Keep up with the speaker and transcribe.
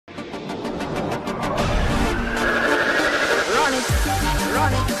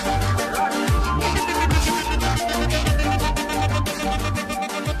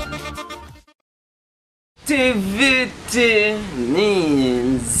Activity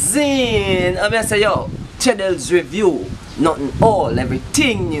zine. I mean, say yo, Cheddel's review. Nothing all,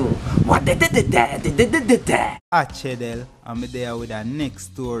 everything new. What da. Cheddel, I'm there with our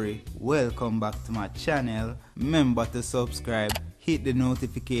next story. Welcome back to my channel. Remember to subscribe, hit the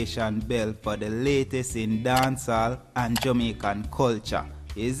notification bell for the latest in dancehall and Jamaican culture.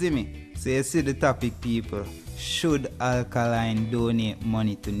 You see me? So you see the topic, people. Should Alkaline donate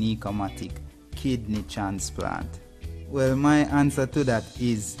money to Niko kidney transplant? Well, my answer to that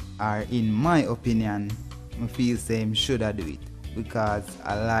is, or in my opinion, I feel same should I do it, because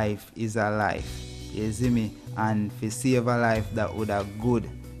a life is a life. You see me? And if save a life, that would have good.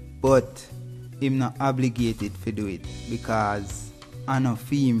 But him not obligated to do it, because I'm a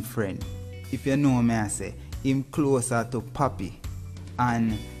him friend. If you know me, I say him closer to Papi,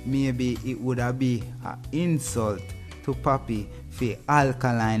 and maybe it would have be an insult to Papi for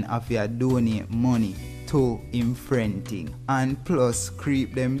Alkaline if you donate money to him friend thing, and plus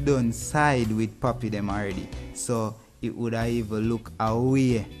creep them done side with Papi them already, so it would have even look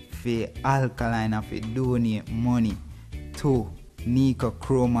away for Alkaline if you donate money to Niko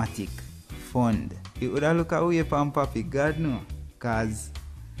Chromatic fund. It would have look away from Papi, God no, cause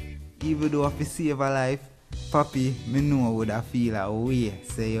even though if you save a life, Papi, me know would have feel a way,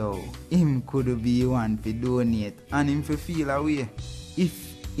 say yo, him could be one to donate, and him to feel a way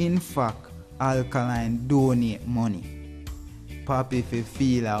if in fact Alkaline donate money. Papi fi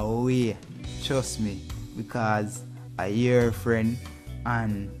feel a way, trust me, because I hear a friend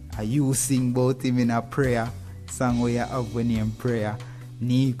and I you sing about him in a prayer, song where you have when you in prayer,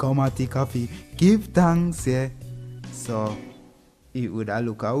 Niko coffee, give thanks, yeah. So it would have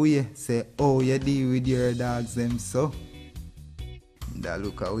look away, say, oh, you deal with your dogs them, so that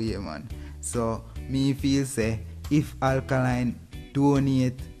look away, man. So me feel say, if Alkaline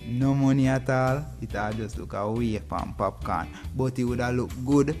donate no money at all, it will just look away from Popcorn. But it would have look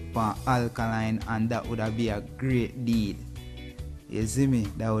good for Alkaline, and that would have be a great deed. You see me?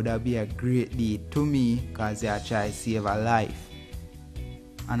 That would have be a great deed to me, because you try to save a life.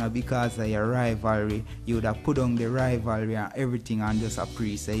 And because of your rivalry, you would have put on the rivalry and everything and just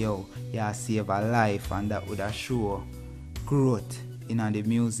say, yo, you save a life, and that would have show growth in the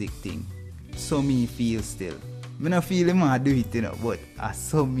music thing. So me feel still. I don't feel him to do it, you know, but I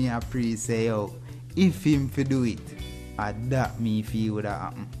saw me say, yo, if him to do it, that me feel would have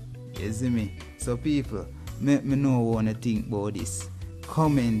happen. You see me? So people, make me know what you think about this.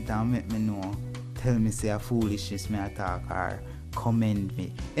 Comment and make me know. Tell me say a foolishness me attack, or comment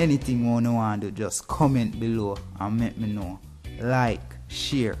me. Anything you want to do, just comment below and make me know. Like,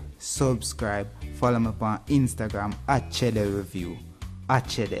 share, subscribe, follow me on Instagram @Cheddel Review.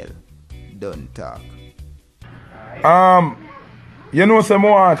 @Cheddel. Don't talk. You know some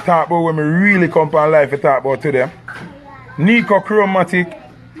more I talk about when we really come on life to talk about to them. Niko Chromatic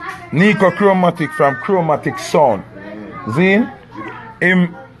from Chromatic Sound. Zine?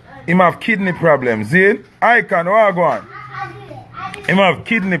 Him have kidney problem. Zine? I can go on. Him have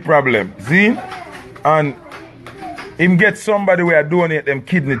kidney problem. Zine? And him get somebody where donate them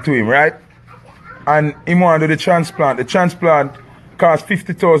kidney to him, right? And him want to do the transplant. The transplant costs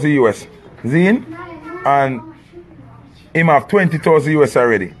 50,000 US. Zine? And him have 20,000 US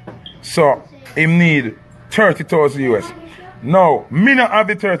already. So him need 30,000 US. Now, me not have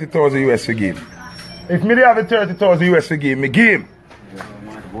the 30,000 US to give. If me have the 30,000 US to give, me give him.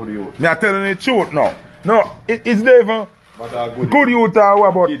 Me are telling the truth now. No, it's never good youth or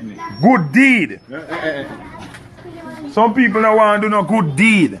about good deed. Some people don't want to do no good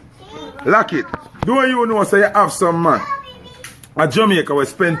deed. Lock it. Do you know say you have some man at Jamaica will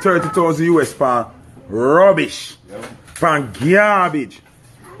spend 30,000 US for rubbish, for garbage.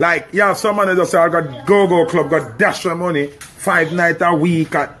 Like you have some man that just say I got go-go club, got dash your money 5 nights a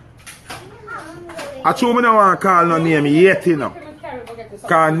week. I told me I don't want to call no name yet, you know.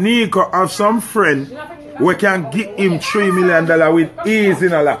 Because Niko have some friend we can give him $3 million with ease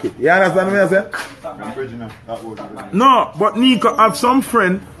in a locket. You understand what I say? No, but Niko have some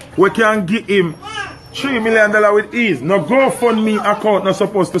friend we can give him $3 million with ease. No GoFundMe account not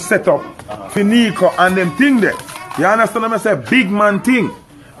supposed to set up for Niko and them thing there. You understand what I say? Big man thing.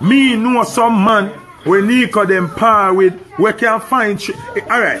 Me know some man where Niko them par with we can find.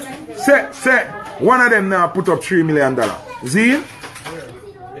 Alright. Say one of them now put up $3 million. See?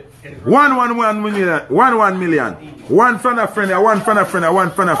 1 million. One friend a friend, one friend a friend,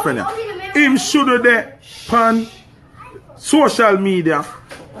 one friend a friend. Him should have there on social media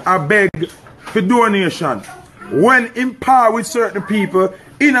a beg for donation. When in power with certain people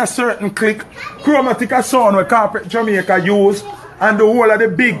in a certain clique, Chromatic Sound where corporate Jamaica use and the whole of the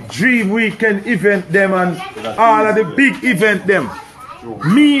big Dream Weekend event them and all of the big event them.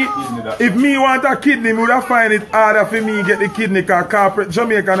 Me, if me want a kidney, me would have find it harder for me get the kidney because corporate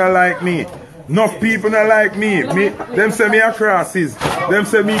Jamaican not like me. Enough people not like me. Them say me a crosses. Them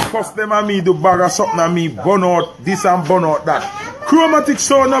say me cuss them and me do bag of something and me burn out this and burn out that. Chromatic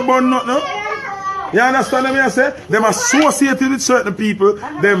sound not burn nothing. No? You understand what I say? Them associated with certain people.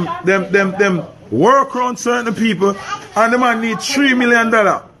 Them work around certain people. And the man need $3 million.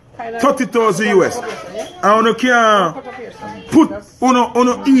 30,000 US. And you can put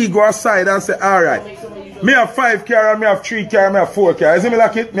uno ego aside and say, alright, me have 5 car, me have 3 car, me have 4 car. Is it me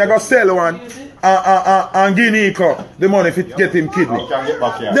like it? Me I go sell one and give Niko the money if it get him kidney.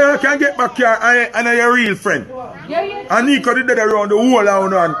 Then I can get back here and I'm your real friend. And Niko did that around the whole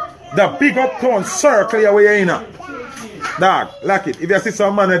and the big uptown circle here where you're in. Dog, like it. If you see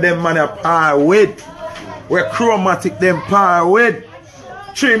some man of them man are par with, where Chromatic them par with,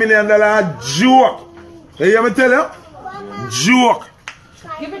 $3 million joke. You hear me tell you? Joke.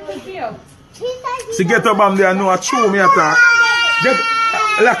 Give it to you. See, get up on there and know a true me attack.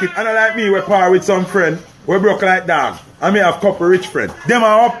 Like it, and I like me, we par with some friend, we broke like dog. And me have couple rich friends. Them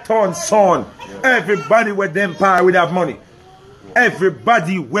are uptown son. Everybody with them par with have money.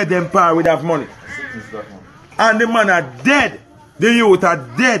 Everybody with them par with have money. And the man are dead. The youth are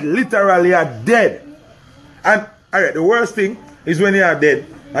dead. Literally are dead. And alright, the worst thing is when you are dead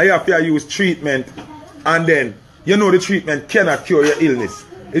and you have to use treatment and then you know the treatment cannot cure your illness.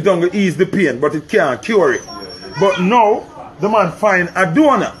 It only ease the pain, but it can't cure it. But now the man find a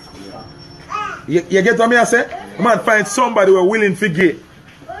donor. You get what I say? The man find somebody who are willing to give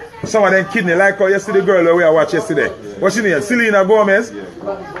some of them kidney, like how yesterday girl that we watched yesterday. What's her name? Selena Gomez.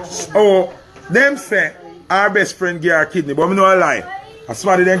 Oh, them say our best friend gave her kidney, but I know a lie. I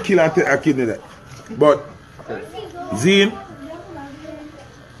somebody then kill and take her kidney there. But Zine,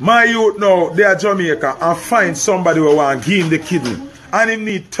 my youth now, they are Jamaica and find somebody who want to give him the kidney. And him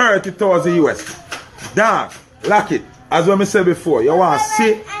need 30,000 US. Dog, like it. As what I said before, you want to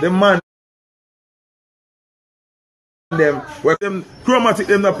see the man them where them Chromatic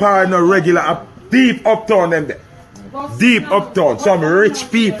them the power no regular deep uptown them there. Deep uptown. Some rich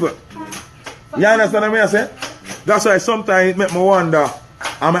people. You understand what I say? That's why sometimes it make me wonder.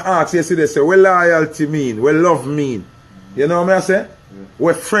 And I ask yesterday, say, what loyalty mean? What love mean? You know what I say?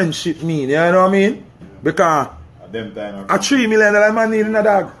 What friendship mean? You know what I mean? Because a $3 million man need in a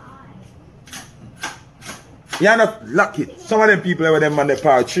dog. You're not lucky. Some of them people with them man they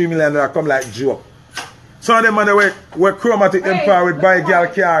power $3 million come like joke. Some of them man where Chromatic them power with buy girl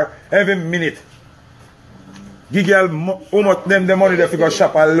car every minute. Give girl how much them the money they figure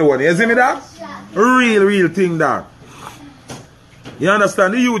shop alone. You see me that? Real thing that. You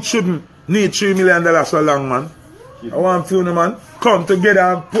understand? The youth shouldn't need $3 million so long, man. I want to know, man. Come together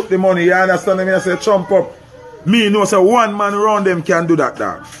and put the money. You understand me? I say, chump up. Me know, so one man around them can do that,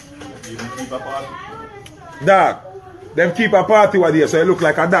 dog. Dog, them keep a party with you, so it look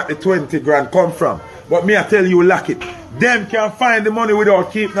like that the 20 grand come from. But me, I tell you, lack it. Them can find the money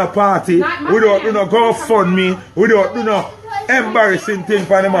without keeping a party, without do no GoFundMe, without do no embarrassing thing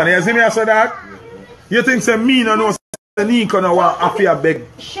for the money. You see me, I say that? You think say me no know Niko no want after beg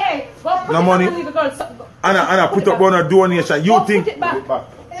no money? And I put up on a donation. You think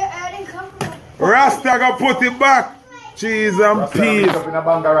Rasta gonna put it back? Cheese and peas.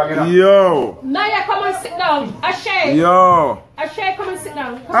 Yo. Naya, come and sit down. Ashe. Yo. Ashe, come and sit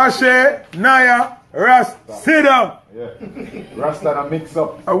down. Ashe, Naya, Rast, sit down. Yeah. Rasta and mix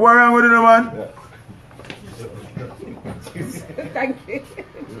up. What wrong with it, man? Yeah. Thank you.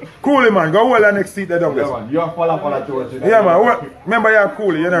 Cool, man. Go hold the next seat there, down there. Yeah, man. You have fallen for that torch. Yeah, man. Remember, you're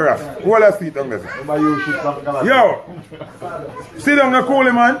cool. You're not Rast. Hold the seat down there. Remember you shoot from Canada. Yo. Sit down, the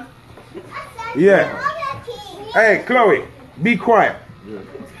cool, man. Yeah. Hey, Chloe, be quiet. Yeah.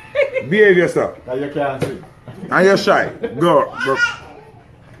 Behave yourself. Now you can't see. And you're shy. Go.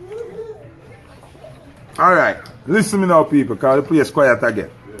 Alright. Listen to me now, people, because the place quiet again.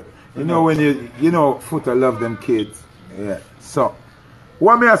 Yeah. You know when you know Footer love them kids. Yeah. So,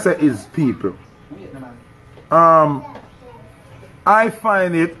 what may I say is, people, I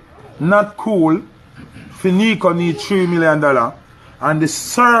find it not cool for Niko need $3 million and the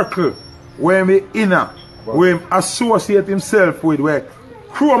circle where we inner, where he associate himself with, where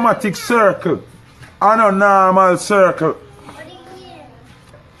Chromatic circle and a normal circle.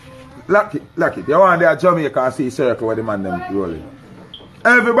 Look it. You want there Jamaica see circle where the man them rolling.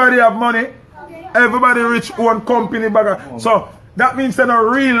 Everybody have money. Everybody rich own company back. So that means that no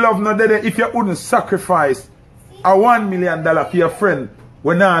real love no dead if you wouldn't sacrifice a $1 million for your friend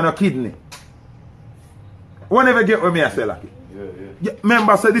when now no kidney. Whenever get with me I say lucky. Yeah. Yeah,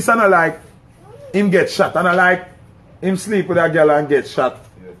 remember, so this is not like him get shot, and I like him sleep with a girl and get shot.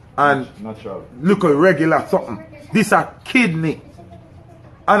 And natural. Look a regular something. This a kidney.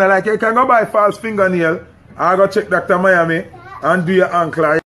 And I like, you can go buy false fingernail, I go check Dr. Miami and do your ankle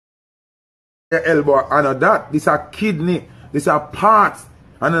or your elbow and that. This a kidney. This a parts.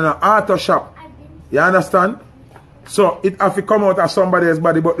 And in an auto shop. You understand? So it have to come out of somebody else's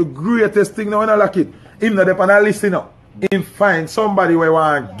body. But the greatest thing now when I like it, him not depend on listen now. Him find somebody where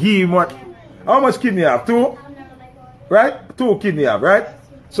want to give him what. How much kidney you have? 2? Right? 2 kidney you have, right?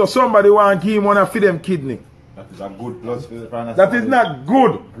 So somebody want to give him one of them kidney. That is a good plus for the finance. That is not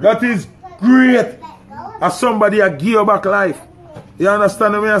good. That is great. As somebody a give you back life. You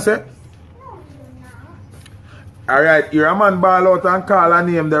understand what I say? Alright, here a man ball out and call a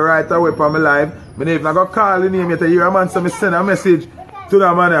name the right away for my life. I if I go call the name yet, here a man so me send a message to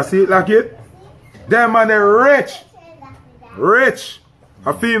the man and see it like it. Them man they rich. Rich.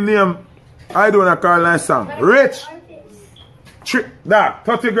 A film name I don't want to call nice song. Rich. That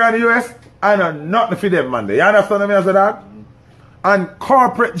 30 grand US. I know nothing for them man. You understand what I say that? And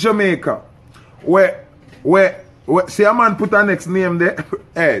corporate Jamaica. Where see a man put a next name there.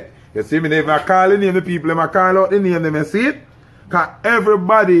 Hey, you see me if I call the name the people, I call out the name them and see it. Cause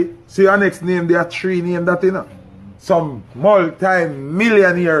everybody see your next name, there are 3 names that you know. Some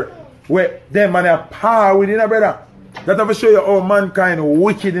multi-millionaire where them man are power with you know, brother. That have to show you how mankind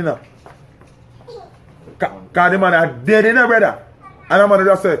wicked you know. Cause the man are dead you know, brother. And a man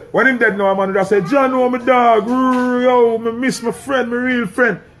just say, when him dead now, a man just say, John, oh my dog, yo, me miss my friend, my real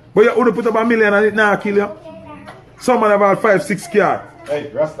friend. But you would put up $1 million and it now kill you. Some man about 5-6 cars.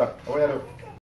 Hey, Rasta, how are you?